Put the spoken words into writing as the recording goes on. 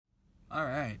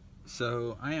Alright,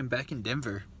 so I am back in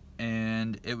Denver,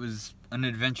 and it was an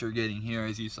adventure getting here,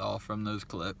 as you saw from those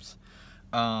clips.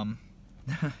 Rough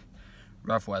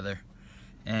weather,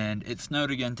 and it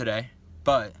snowed again today,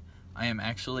 but I am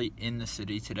actually in the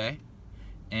city today,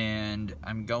 and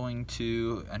I'm going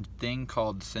to a thing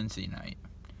called Sensi Night.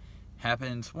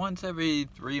 Happens once every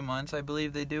 3 months, I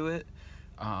believe they do it.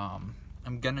 I'm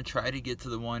gonna try to get to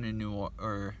the one in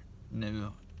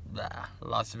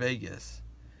Las Vegas,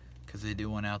 because they do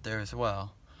one out there as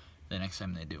well the next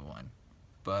time they do one.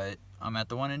 But I'm at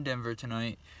the one in Denver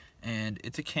tonight, and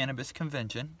it's a Cannabis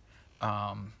Convention.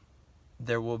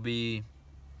 There will be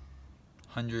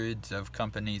hundreds of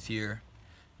companies here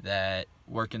that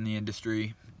work in the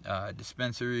industry,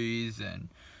 dispensaries and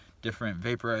different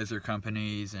vaporizer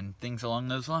companies and things along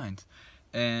those lines.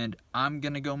 And I'm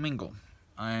gonna go mingle.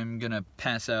 I'm gonna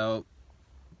pass out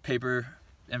paper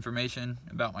information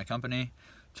about my company,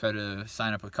 try to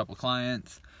sign up a couple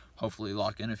clients, hopefully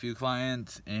lock in a few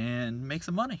clients, and make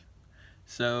some money.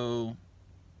 So,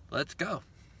 let's go.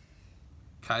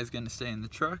 Kai's gonna stay in the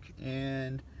truck,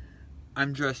 and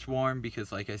I'm dressed warm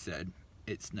because, like I said,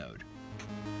 it snowed.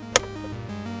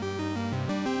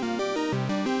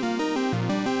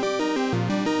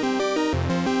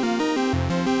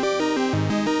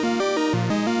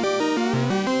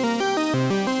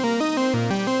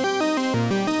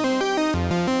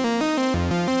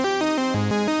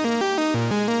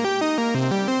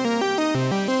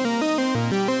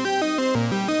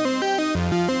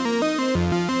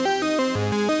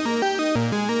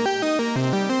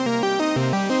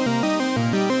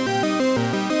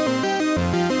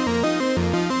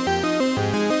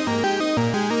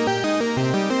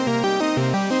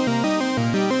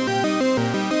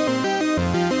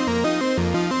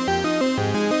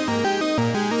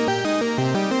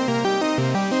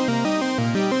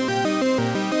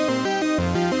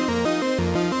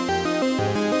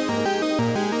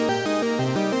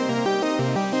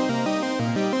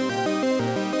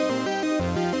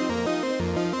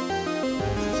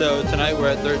 So tonight we're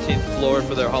at 13th floor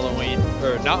for their Halloween,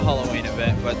 or not Halloween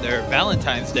event, but their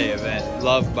Valentine's Day event,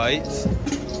 Love Bites.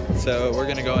 So we're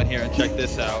gonna go in here and check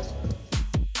this out.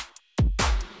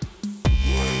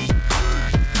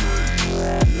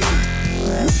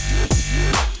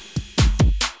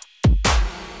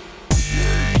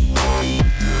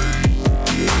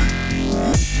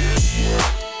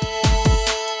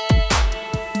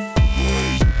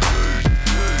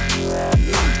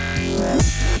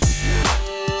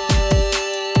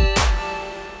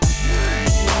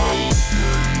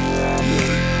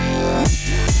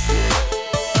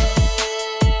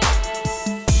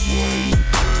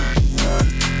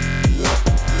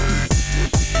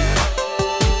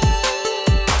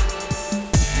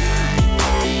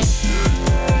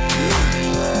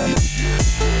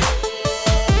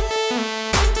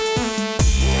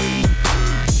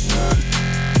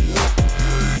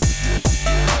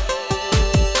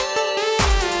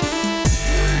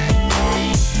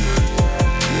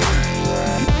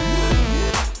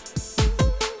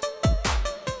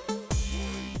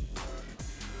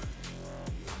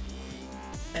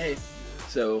 Hey,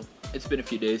 so it's been a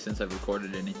few days since I've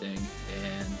recorded anything,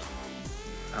 and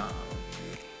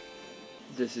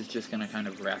this is just gonna kind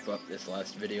of wrap up this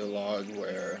last video log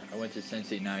where I went to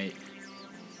Sensi Night,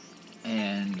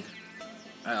 and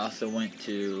I also went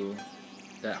to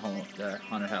that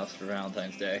haunted house for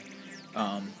Valentine's Day.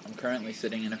 I'm currently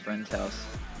sitting in a friend's house,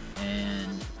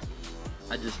 and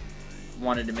I just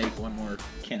wanted to make one more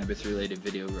cannabis related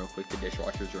video real quick. The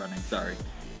dishwasher's running, sorry.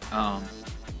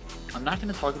 I'm not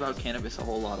going to talk about cannabis a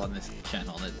whole lot on this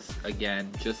channel. It's, again,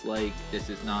 just like this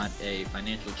is not a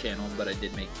financial channel, but I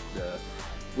did make the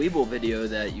Weeble video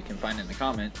that you can find in the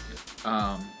comments.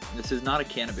 This is not a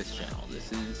cannabis channel.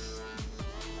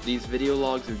 These video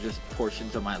logs are just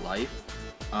portions of my life.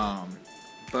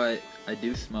 But I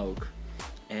do smoke,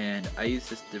 and I use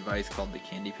this device called the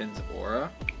Kandypens Oura,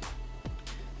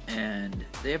 and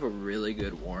they have a really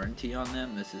good warranty on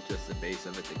them. This is just the base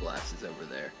of it. The glass is over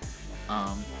there.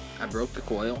 I broke the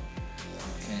coil.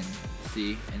 You can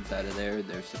see inside of there,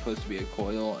 there's supposed to be a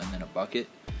coil and then a bucket.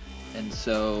 And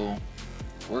so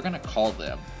we're going to call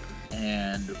them,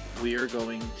 and we are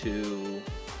going to,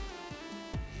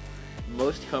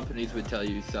 most companies would tell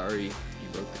you, sorry, you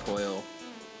broke the coil,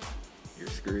 you're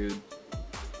screwed.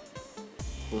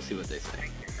 We'll see what they say.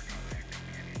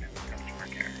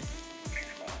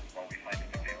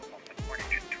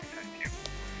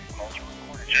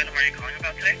 What are you calling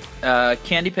about today?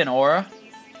 Kandypen Oura.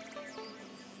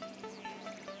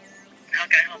 How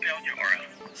can I help you out with your Aura?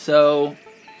 So,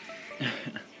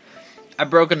 I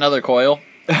broke another coil.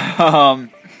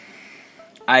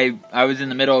 I was in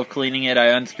the middle of cleaning it. I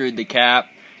unscrewed the cap,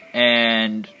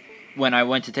 and when I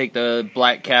went to take the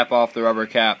black cap off the rubber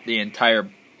cap, the entire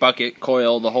bucket,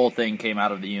 coil, the whole thing came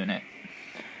out of the unit.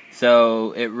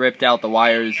 So it ripped out the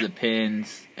wires, the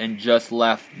pins, and just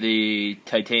left the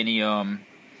titanium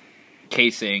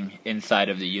casing inside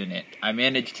of the unit. I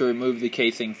managed to remove the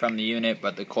casing from the unit,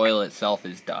 but the coil itself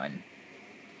is done.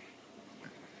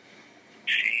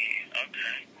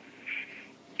 Okay.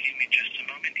 Give me just a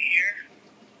moment here.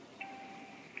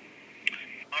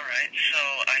 Alright, so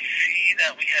I see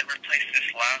that we had replaced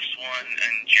this last one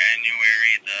in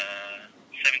January the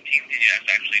 17th.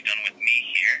 It's actually done with me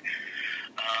here.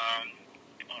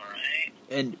 Alright.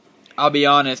 And I'll be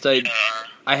honest,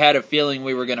 I had a feeling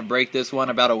we were going to break this one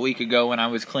about a week ago when I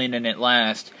was cleaning it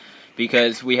last,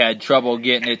 because we had trouble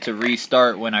getting it to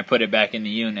restart when I put it back in the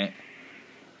unit.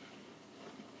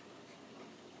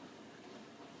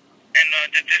 And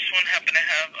did this one happen to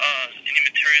have any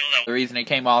material that... The reason it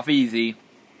came off easy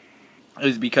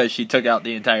is because she took out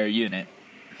the entire unit.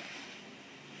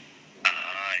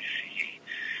 I see.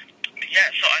 Yeah,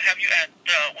 so I have you at...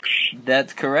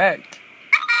 That's correct.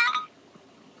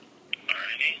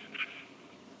 Alrighty.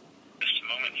 Just a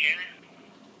moment here.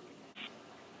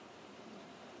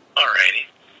 Alrighty.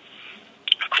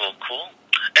 Cool.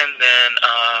 And then,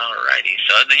 alrighty.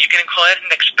 So you can go ahead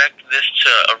and expect this to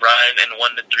arrive in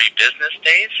 1 to 3 business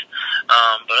days.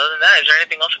 But other than that, is there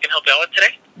anything else I can help you out with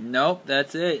today? Nope,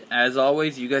 that's it. As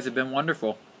always, you guys have been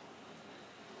wonderful.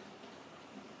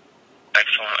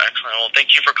 Excellent. Well,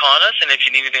 thank you for calling us, and if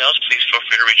you need anything else, please feel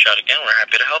free to reach out again. We're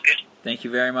happy to help you. Thank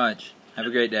you very much. Have a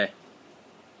great day.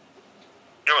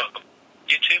 You're welcome.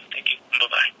 You too. Thank you.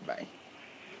 Bye-bye. Bye.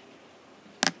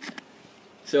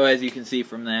 So as you can see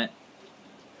from that,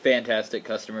 fantastic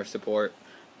customer support.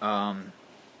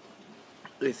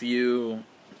 If you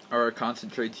are a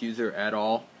concentrates user at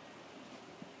all,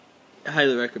 I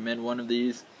highly recommend one of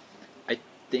these. I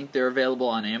think they're available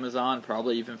on Amazon,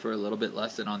 probably even for a little bit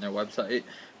less than on their website.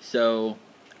 So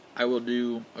I will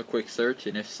do a quick search,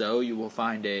 and if so, you will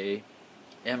find a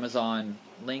Amazon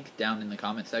link down in the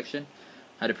comment section.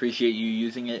 I'd appreciate you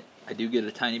using it. I do get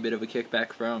a tiny bit of a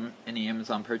kickback from any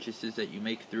Amazon purchases that you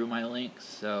make through my links,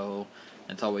 so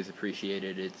that's always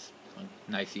appreciated. It's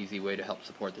a nice, easy way to help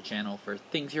support the channel for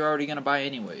things you're already going to buy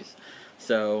anyways.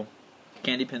 So,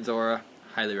 Kandypens Oura,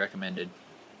 highly recommended.